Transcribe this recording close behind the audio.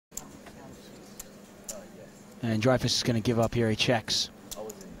And Dreyfus is going to give up here. He checks.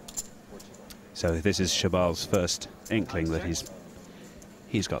 So this is Chabal's first inkling that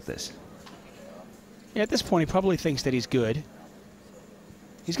he's got this. Yeah, at this point, he probably thinks that he's good.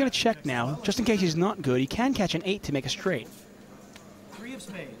 He's going to check now, just in case he's not good. He can catch an 8 to make a straight.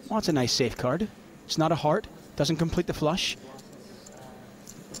 Well, that's a nice safe card. It's not a heart. Doesn't complete the flush.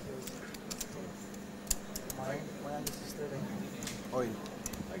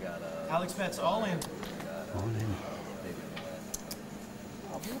 Alex bets all in. All in.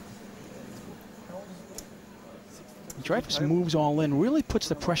 Dreyfus moves all in, really puts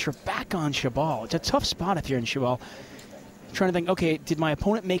the pressure back on Chabal. It's a tough spot if you're in Chabal. Trying to think, okay, did my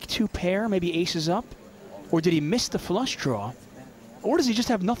opponent make 2 pair, maybe aces up? Or did he miss the flush draw? Or does he just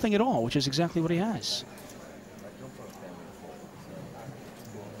have nothing at all, which is exactly what he has?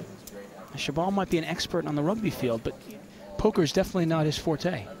 Chabal might be an expert on the rugby field, but poker is definitely not his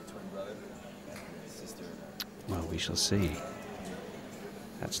forte. Well, we shall see.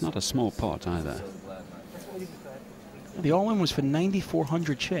 That's not a small pot either. The all-in was for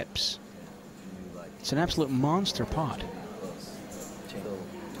 9,400 chips. It's an absolute monster pot.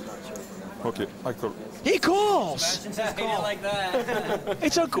 Okay, I call. He calls! He didn't like that.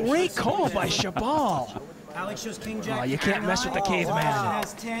 It's a great call by Chabal. Alex shows King Jack. Oh, you can't mess with the caveman.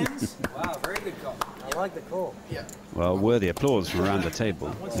 Has 10s. Wow, very good call. I like the call. Yeah. Well, worthy applause from around the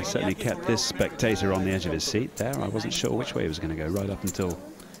table. He certainly kept this spectator on the edge of his seat there. I wasn't sure which way he was going to go right up until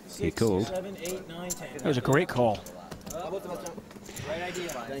he called. 7, 8, 9, 10. That was a great call. Right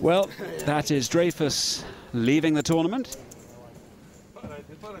idea. Well, that is Dreyfus leaving the tournament.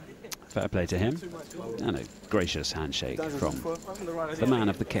 Fair play to him. And a gracious handshake from the man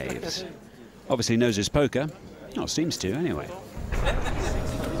of the caves. Obviously knows his poker. Oh, seems to anyway.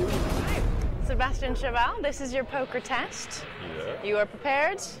 Sebastian Chabal, this is your poker test. Yeah. You are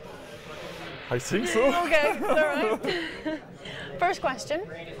prepared? I think so. Okay, all right. First question,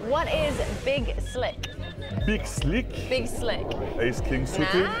 what is Big Slick? Big Slick. Big Slick. Ace King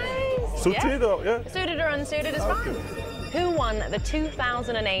suited. Nice. Suited or yeah? Suited or unsuited is fine. Who won the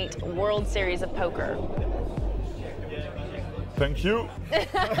 2008 World Series of Poker? Thank you.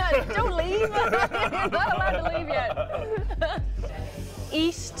 Don't leave. You're not allowed to leave yet.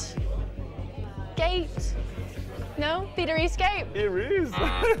 East Gate. No? Peter Eastgate? Here is.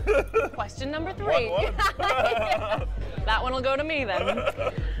 Question number 3. What? That one will go to me then.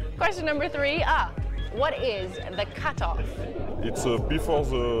 Question number 3. What is the cutoff? It's before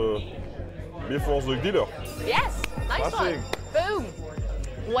the dealer. Yes, nice one. Boom.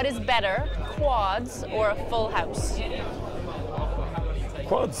 What is better, quads or a full house?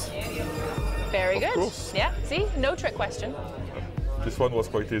 Quads. Very Of good. course. Yeah, see, no trick question. This one was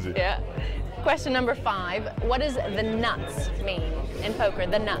quite easy. Yeah. Question number 5. What does the nuts mean in poker?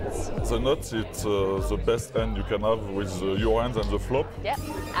 The nuts. The nuts, it's the best hand you can have with your hands and the flop. Yep,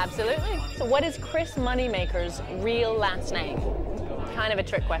 absolutely. So what is Chris Moneymaker's real last name? Kind of a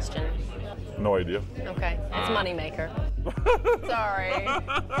trick question. No idea. Okay, it's Moneymaker. Sorry. Don't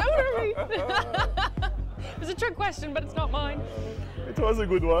worry. It was a trick question, but it's not mine. It was a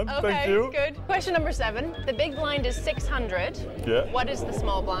good one. Okay, Thank you. Good. Question number 7. The big blind is 600. Yeah. What is the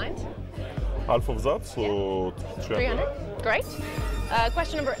small blind? Half of that, so 300. 300. Great.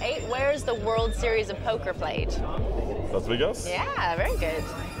 Question number 8. Where is the World Series of Poker played? Las Vegas? Yeah, very good.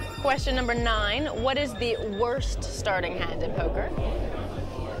 Question number 9. What is the worst starting hand in poker?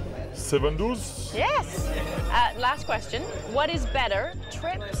 7 deuce. Yes. Last question. What is better,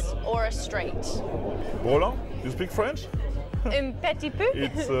 trips or a straight? Roland, you speak French? Un petit peu?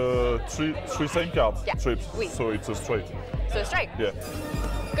 It's three same cards, Yeah. trips, Oui. so it's a straight. So a straight. Yeah.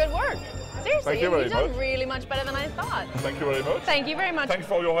 Good work. Seriously, Thank you very you've done much. really much better than I thought. Thank you very much. Thank you very much. Thanks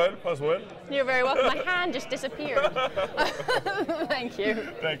for your help as well. You're very welcome. My hand just disappeared. Thank you.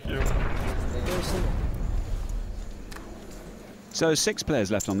 Thank you. So 6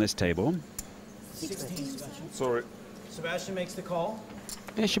 players left on this table. 16. Sorry. Sebastian makes the call.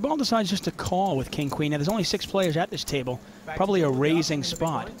 Yeah, Chabal decides just to call with King-Queen. Now, there's only 6 players at this table. Probably a raising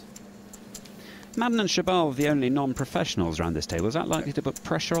spot. Madden and Chabal, the only non-professionals around this table. Is that likely to put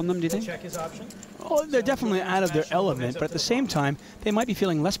pressure on them, do you think? Check his option. Oh, they're definitely out of their element, but at the same time, they might be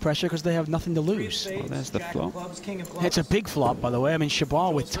feeling less pressure because they have nothing to lose. Well, there's the flop. It's a big flop, by the way. I mean,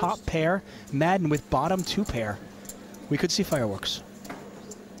 Chabal with top pair, Madden with bottom 2 pair. We could see fireworks.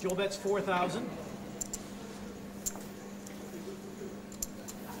 Joel bets 4,000.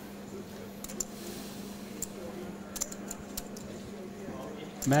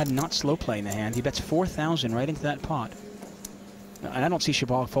 Madden not slow playing the hand. He bets 4,000 right into that pot. And I don't see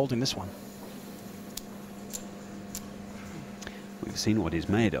Chabal folding this one. We've seen what he's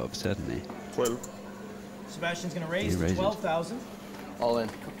made of, certainly. 12. Sebastian's going to raise He raises. 12,000. All in.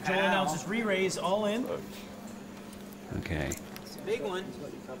 Joel announces re-raise, all in. Okay. It's a big one.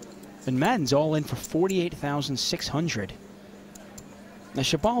 And Madden's all in for 48,600. Now,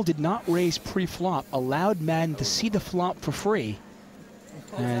 Chabal did not raise pre-flop, allowed Madden to see the flop for free.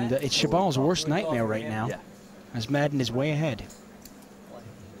 And it's Chabal's worst nightmare right now, as Madden is way ahead.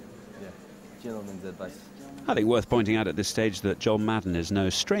 Gentleman's advice. I think worth pointing out at this stage that Joel Madden is no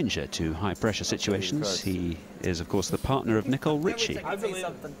stranger to high-pressure situations. He is, of course, the partner of Nicole Ritchie.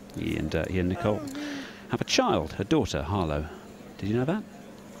 He and Nicole have a child, a daughter, Harlow. Did you know that?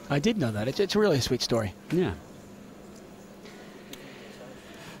 I did know that. It's really a sweet story. Yeah.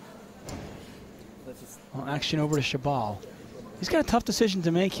 Well, action over to Chabal. He's got a tough decision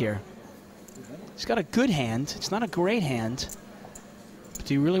to make here. He's got a good hand. It's not a great hand. But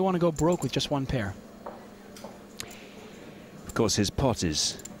do you really want to go broke with just one pair? Of course, his pot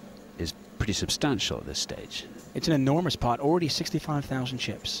is pretty substantial at this stage. It's an enormous pot, already 65,000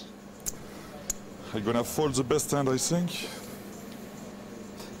 chips. I'm gonna fold the best hand, I think.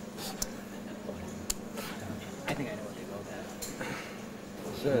 I think I know what they go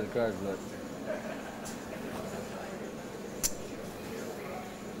with. Sure, the cards look.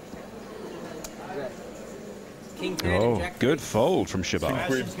 King 10 and Jack 3. Good fold from Chabal.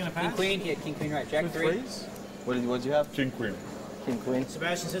 Sebastian's going to King pass. Queen, he had King Queen right. Jack 3. What did you have? King Queen. King Queen.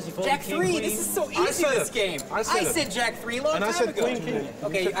 Sebastian says he folded Jack King 3. Queen. This is so easy. This game. I said Jack 3 long And time I said ago. Queen King.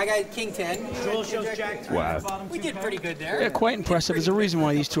 Okay, I got King 10. Joel shows Jack 3 Wow. on the bottom We two did pair. pretty good there. Yeah, quite impressive. There's a reason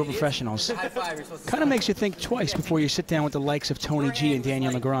why these two are professionals. High five. You're supposed to Kind of makes you think twice before you sit down with the likes of Tony G and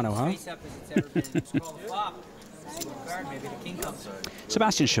Daniel Negreanu, huh? Face up as it's ever been. Just call the flop. See what card, maybe the king comes.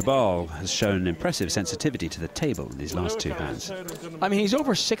 Sebastian Chabal has shown impressive sensitivity to the table in these last two hands. I mean, he's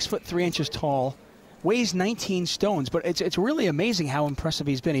over 6'3" tall, weighs 19 stones, but it's really amazing how impressive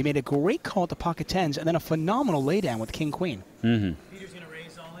he's been. He made a great call at the pocket tens and then a phenomenal laydown with King Queen. Mm-hmm. Peter's going to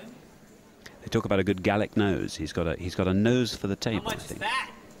raise all in. They talk about a good Gallic nose. He's got a nose for the How table, I much is think.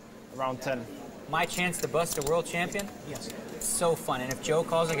 that? Around 10. My chance to bust a world champion? Yes. It's so fun. And if Joe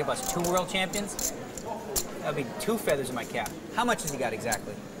calls, I can bust 2 world champions. That'll be 2 feathers in my cap. How much has he got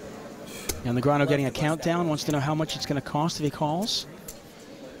exactly? Now Negreanu getting a countdown, wants to know how much it's going to cost if he calls.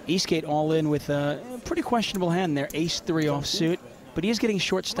 Eastgate all in with a pretty questionable hand there, ace-3 offsuit, but he is getting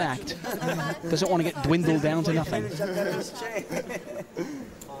short stacked. Doesn't want to get dwindled down to nothing.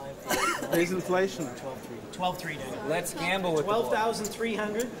 There's inflation. 12-3, Daniel. Let's gamble with the ball.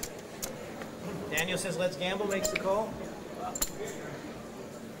 12,300. Daniel says let's gamble, makes the call.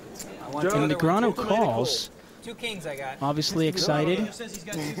 I want Joe, And another one. Negreanu calls, 2 kings I got. obviously excited, Daniel says he's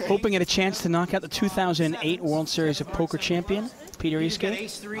got 2 hoping at a chance to knock out the 2008 World Series of Poker champion, Peter He's got Eastgate.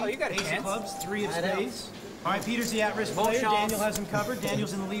 ace-3, Oh, you got a ace of chance. clubs, 3 of spades. All right, Peter's the at-risk Both player. shots. Daniel has him covered.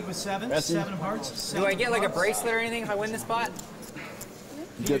 Daniel's in the lead with 7. 7 of hearts. Do 7 I get like a of clubs. bracelet or anything if I win this spot?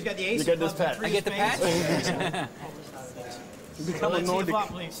 Peter's got the ace you get of this clubs and patch. 3 I get the of spades. patch? Become a Let's see the Nordic. flop,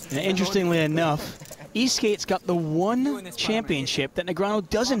 please. Now, interestingly enough, Eastgate's got the one championship that Negreanu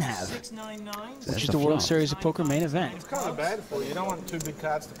doesn't have, 699 which is the the World flop. Series of Poker main event. It's kind of bad for you. You don't want 2 big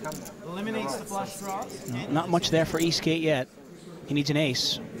cards to come now. eliminates the flush draws. Not much there for Eastgate yet. He needs an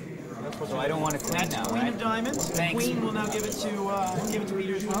ace. So I don't want a queen That's now, Queen right? of Diamonds. Thanks. Queen will now give it to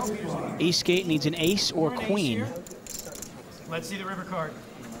Peter as well. Peter's looking Eastgate needs an ace or for an ace queen. here. Let's see the river card.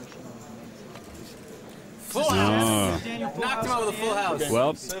 Full house. Daniel full Knocked him house out with a full house.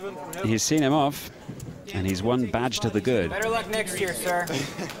 Well, he's seen him off, and he's one badge to the good. Better luck next year, sir.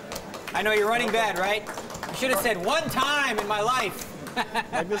 I know you're running bad, right? You should have said 1 time in my life.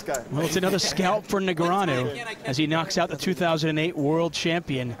 Like this guy. Well, it's another scalp for Negreanu as he knocks out the 2008 World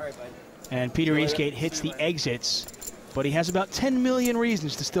Champion. And Peter Eastgate hits the exits, but he has about 10 million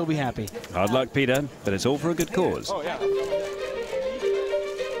reasons to still be happy. Hard luck, Peter, but it's all for a good cause. Oh, yeah.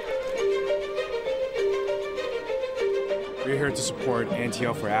 We're here to support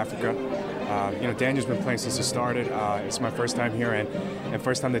NTL for Africa. Daniel's been playing since it started. It's my first time here and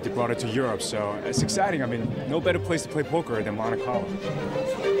first time that they brought it to Europe. So it's exciting. I mean, no better place to play poker than Monte Carlo.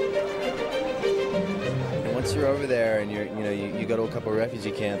 And once you're over there and you go to a couple of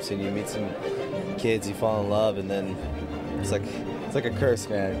refugee camps and you meet some kids, you fall in love, and then it's like a curse,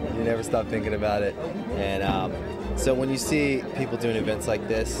 man. You never stop thinking about it. And so when you see people doing events like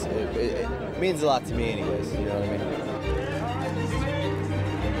this, it means a lot to me, anyways. You know what I mean?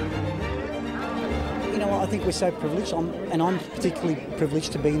 You know, I think we're so privileged, and I'm particularly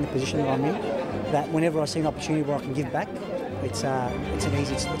privileged to be in the position that I'm in, that whenever I see an opportunity where I can give back, it's a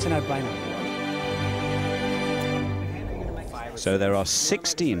no-brainer. So there are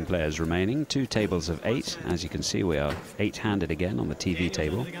 16 players remaining, 2 tables of 8. As you can see, we are 8-handed again on the TV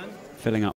table, filling up